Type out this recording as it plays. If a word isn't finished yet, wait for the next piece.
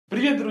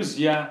Привет,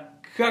 друзья!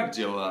 Как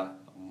дела?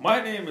 My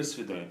name is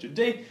Fedor.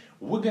 Today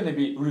we're going to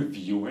be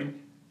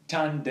reviewing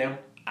Tandem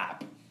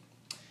app.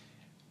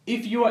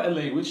 If you are a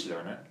language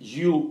learner,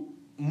 you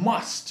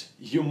must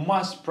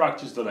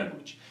practice the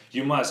language.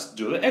 You must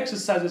do the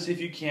exercises if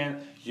you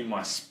can. You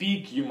must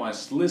speak, you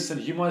must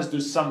listen, you must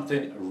do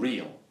something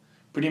real.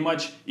 Pretty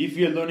much, if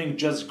you're learning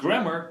just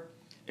grammar,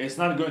 it's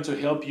not going to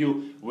help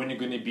you when you're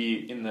going to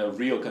be in a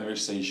real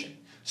conversation.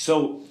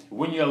 So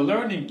when you're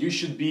learning, you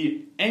should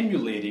be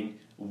emulating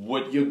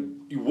what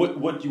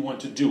you want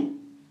to do.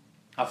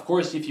 Of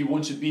course, if you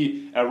want to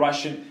be a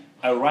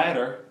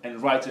writer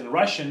and write in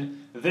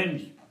Russian,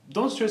 then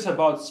don't stress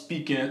about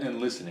speaking and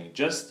listening.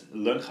 Just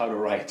learn how to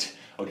write,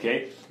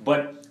 okay?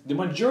 But the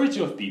majority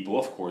of people,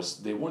 of course,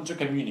 they want to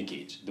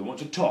communicate, they want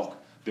to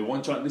talk, they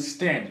want to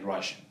understand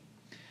Russian.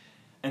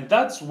 And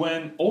that's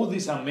when all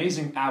these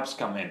amazing apps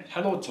come in.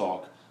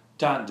 HelloTalk,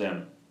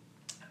 Tandem,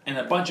 and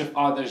a bunch of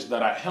others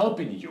that are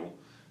helping you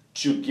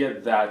to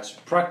get that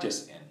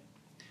practice in.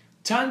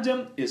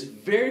 Tandem is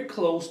very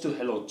close to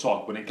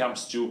HelloTalk when it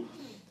comes to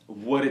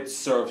what it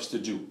serves to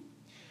do.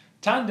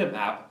 Tandem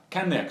app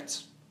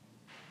connects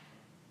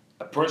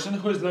a person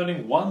who is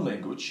learning one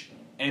language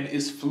and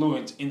is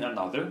fluent in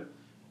another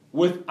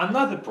with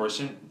another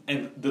person,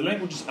 and the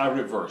languages are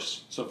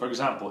reversed. So for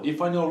example,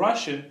 if I know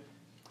Russian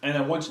and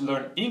I want to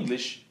learn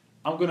English,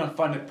 I'm going to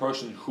find a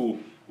person who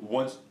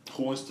wants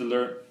to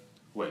learn...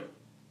 Wait.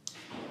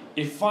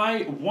 If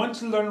I want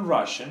to learn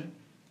Russian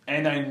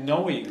and I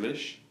know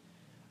English,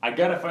 I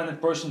gotta find a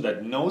person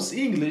that knows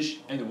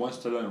English and wants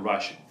to learn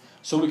Russian.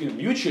 So we can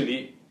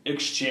mutually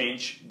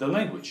exchange the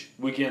language.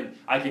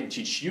 I can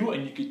teach you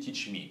and you can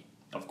teach me.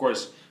 Of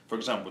course, for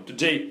example,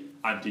 today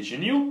I'm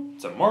teaching you,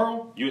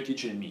 tomorrow you're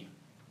teaching me.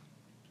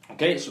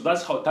 Okay, so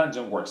that's how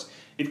Tandem works.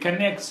 It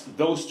connects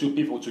those two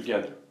people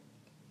together.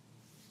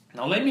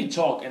 Now let me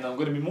talk, and I'm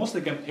going to be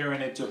mostly comparing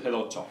it to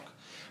HelloTalk,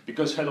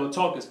 because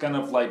HelloTalk is kind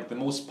of like the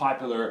most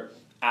popular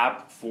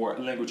app for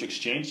language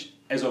exchange,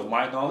 as of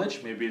my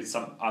knowledge. Maybe it's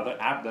some other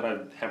app that I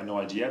have no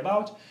idea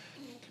about.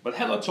 But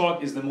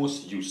HelloTalk is the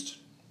most used,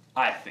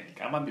 I think.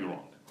 I might be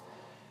wrong.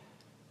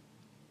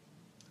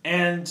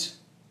 And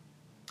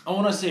I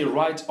want to say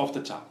right off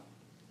the top,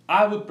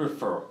 I would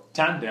prefer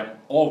Tandem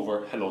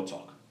over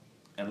HelloTalk.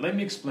 And let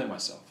me explain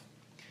myself.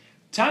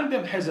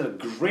 Tandem has a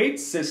great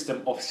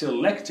system of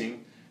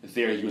selecting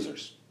their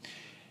users.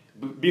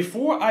 Let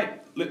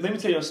me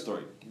tell you a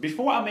story.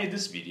 Before I made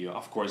this video,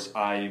 of course,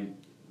 I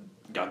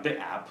got the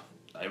app,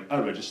 I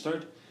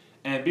registered,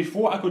 and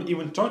before I could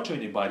even talk to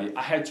anybody,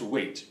 I had to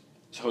wait.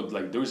 So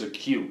like there's a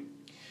queue.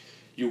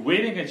 You're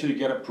waiting until you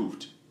get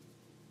approved.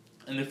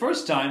 And the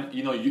first time,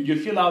 you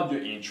fill out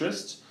your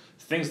interests,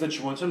 things that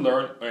you want to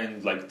learn,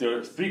 and like there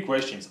are 3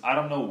 questions. I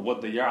don't know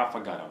what they are, I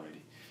forgot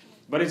already.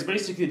 But it's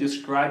basically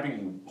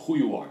describing who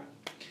you are.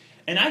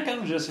 And I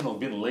kind of just,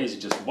 been lazy,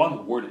 just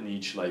one word in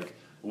each, like,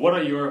 what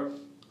are your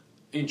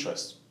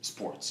interests?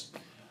 Sports.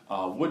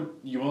 What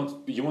you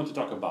want to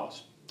talk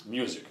about?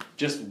 Music.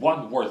 Just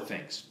one word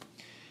things.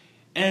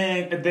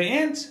 And at the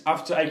end,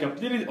 after I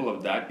completed all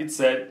of that, it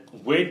said,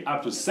 wait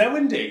up to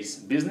 7 days,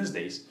 business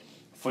days,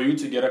 for you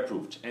to get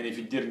approved. And if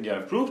you didn't get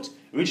approved,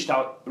 reach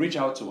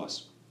out to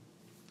us.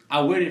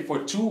 I waited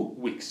for 2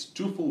 weeks,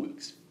 2 full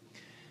weeks.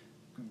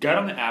 Got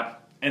on the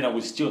app, and I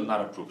was still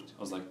not approved.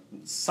 I was like,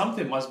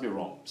 something must be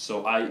wrong.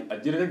 So I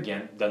did it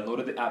again,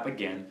 downloaded the app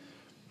again,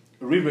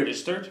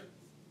 re-registered,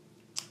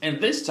 and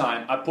this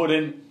time I put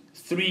in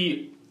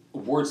 3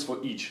 words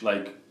for each,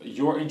 like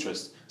your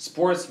interest,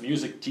 sports,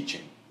 music,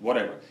 teaching,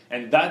 whatever.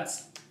 And that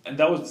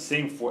was the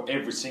same for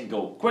every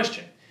single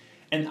question.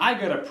 And I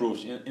got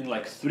approved in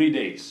like 3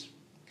 days.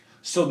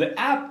 So the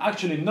app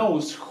actually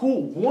knows who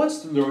wants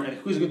to learn and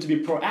who is going to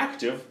be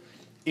proactive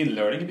in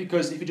learning,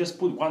 because if you just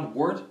put one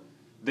word,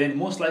 then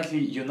most likely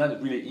you're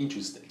not really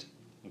interested,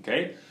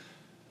 okay?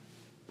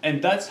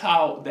 And that's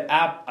how the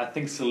app, I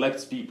think,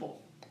 selects people.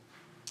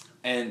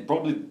 And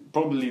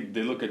probably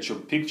they look at your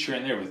picture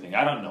and everything,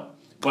 I don't know.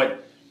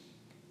 But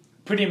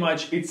pretty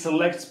much it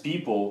selects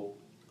people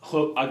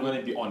who are going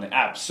to be on the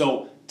app.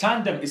 So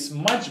Tandem is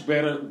much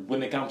better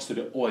when it comes to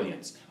the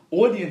audience.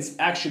 Audience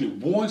actually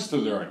wants to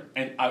learn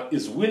and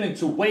is willing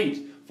to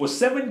wait for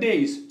 7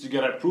 days to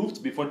get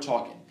approved before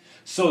talking.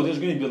 So there's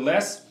going to be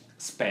less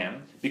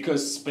spam,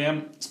 because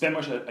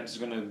spammers are just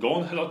going to go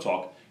on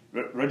HelloTalk,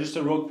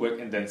 register real quick,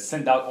 and then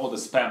send out all the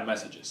spam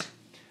messages.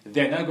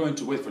 They're not going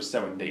to wait for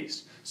 7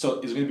 days.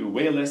 So it's going to be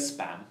way less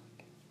spam,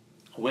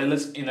 way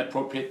less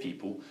inappropriate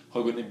people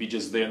who are going to be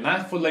just there,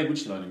 not for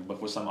language learning, but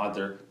for some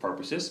other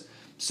purposes.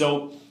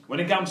 So when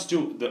it comes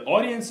to the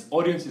audience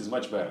is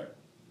much better.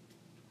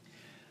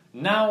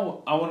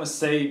 Now I want to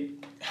say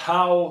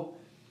how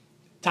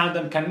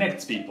Tandem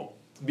connects people.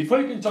 Before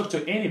you can talk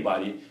to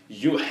anybody,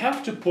 you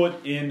have to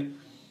put in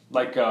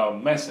like a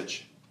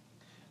message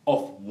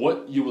of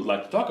what you would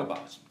like to talk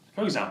about.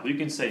 For example, you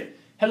can say,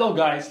 hello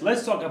guys,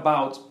 let's talk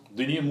about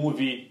the new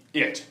movie,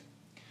 It.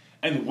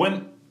 And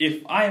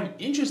if I am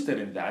interested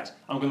in that,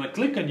 I'm going to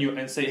click on you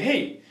and say,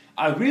 hey,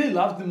 I really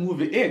love the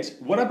movie It.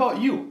 What about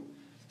you?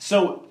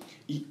 So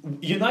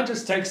you're not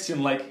just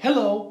texting like,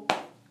 hello,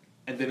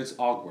 and then it's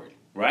awkward,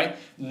 right?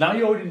 Now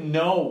you already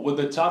know what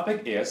the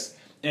topic is,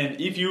 and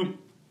if you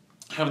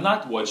have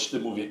not watched the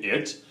movie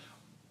It,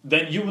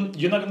 then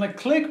you're not gonna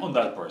click on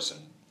that person.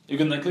 You're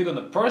gonna click on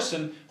the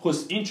person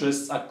whose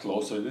interests are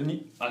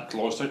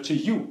closer to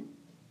you.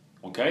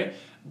 Okay?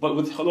 But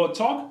with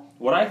HelloTalk,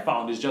 what I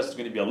found is just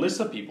gonna be a list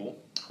of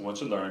people who want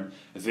to learn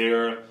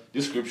their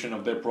description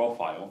of their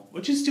profile,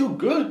 which is still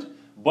good.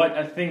 But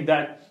I think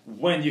that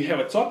when you have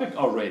a topic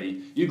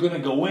already, you're gonna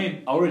go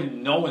in already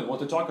knowing what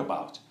to talk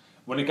about.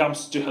 When it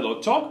comes to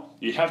HelloTalk,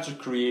 you have to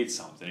create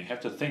something, you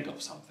have to think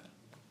of something.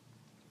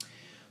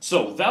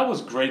 So that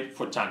was great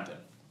for Tandem.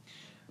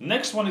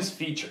 Next one is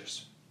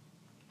features.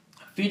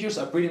 Features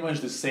are pretty much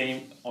the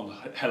same on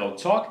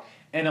HelloTalk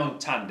and on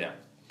Tandem,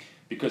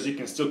 because you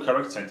can still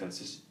correct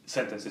sentences,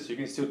 you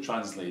can still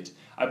translate.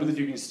 I believe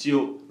you can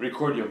still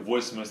record your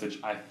voice message.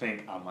 I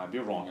think I might be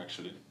wrong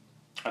actually.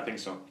 I think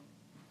so.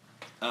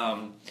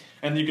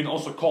 And you can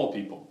also call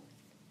people.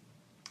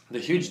 The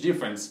huge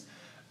difference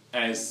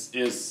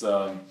is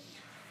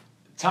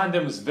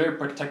Tandem is very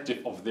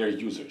protective of their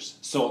users.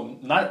 So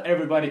not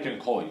everybody can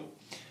call you.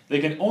 They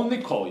can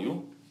only call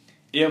you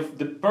if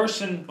the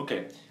person,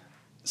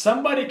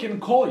 somebody can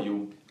call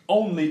you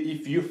only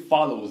if you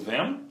follow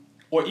them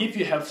or if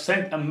you have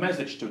sent a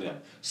message to them.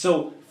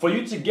 So for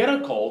you to get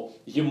a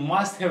call, you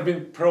must have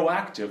been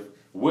proactive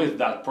with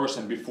that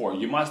person before.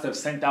 You must have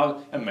sent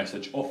out a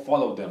message or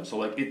followed them.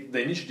 So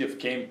the initiative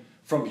came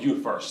from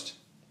you first.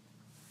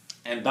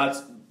 And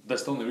that's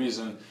the only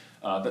reason,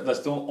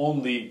 that's the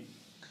only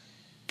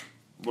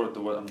word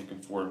I'm looking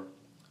for.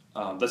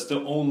 That's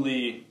the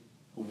only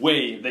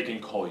way they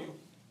can call you.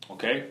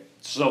 Okay?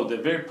 So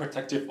they're very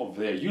protective of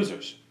their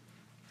users.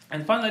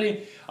 And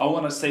finally, I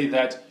want to say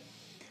that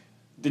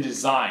the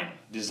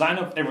design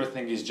of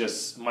everything is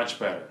just much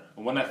better.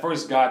 When I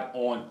first got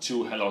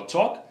onto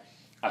HelloTalk,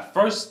 at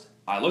first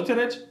I looked at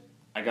it,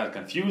 I got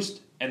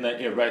confused, and then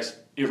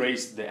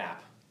erased the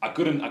app. I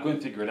couldn't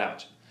figure it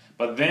out.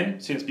 But then,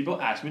 since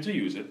people asked me to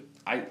use it,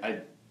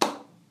 I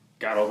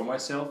got over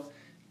myself,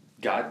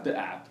 got the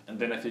app, and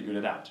then I figured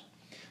it out.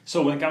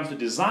 So when it comes to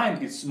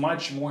design, it's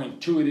much more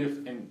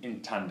intuitive in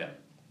Tandem.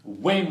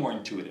 Way more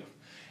intuitive.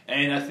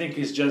 And I think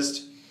it's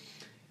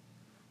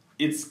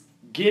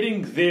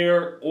getting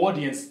their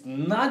audience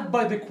not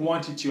by the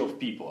quantity of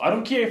people. I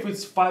don't care if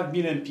it's 5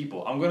 million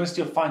people. I'm going to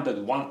still find that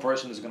one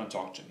person is going to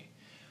talk to me.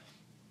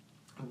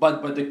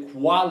 But the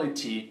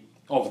quality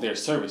of their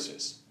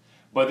services,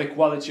 by the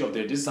quality of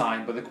their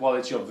design, by the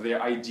quality of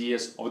their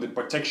ideas, of the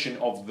protection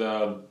of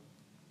the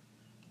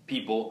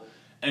people,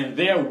 and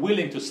they're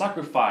willing to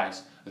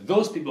sacrifice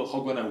those people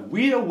who are going to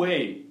weed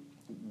away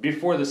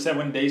before the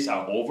 7 days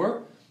are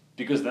over,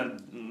 because they're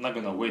not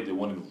going to wait, they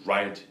want to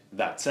write it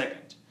that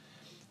second.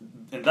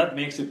 And that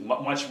makes it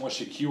much more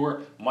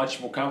secure, much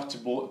more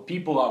comfortable.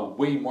 People are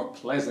way more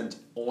pleasant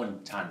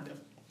on Tandem.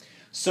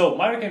 So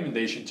my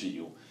recommendation to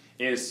you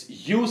is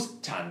use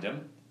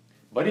Tandem,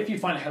 but if you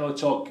find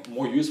HelloTalk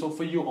more useful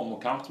for you or more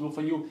comfortable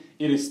for you,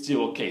 it is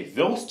still okay.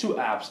 Those two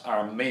apps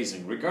are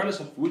amazing, regardless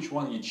of which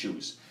one you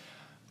choose.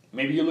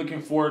 Maybe you're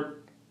looking for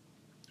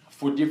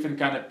different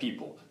kind of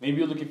people. Maybe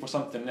you're looking for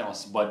something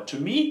else. But to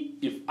me,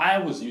 if I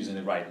was using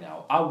it right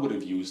now, I would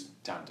have used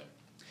Tandem.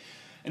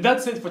 And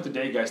that's it for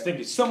today, guys. Thank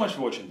you so much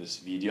for watching this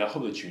video. I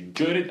hope that you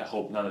enjoyed it. I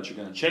hope now that you're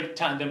going to check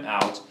Tandem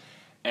out.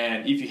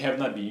 And if you have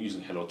not been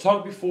using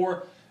HelloTalk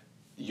before,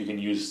 you can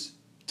use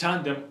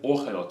Tandem or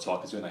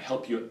HelloTalk. It's going to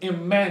help you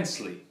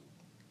immensely.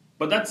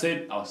 But that's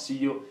it. I'll see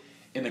you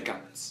in the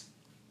comments.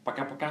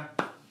 Пока-пока.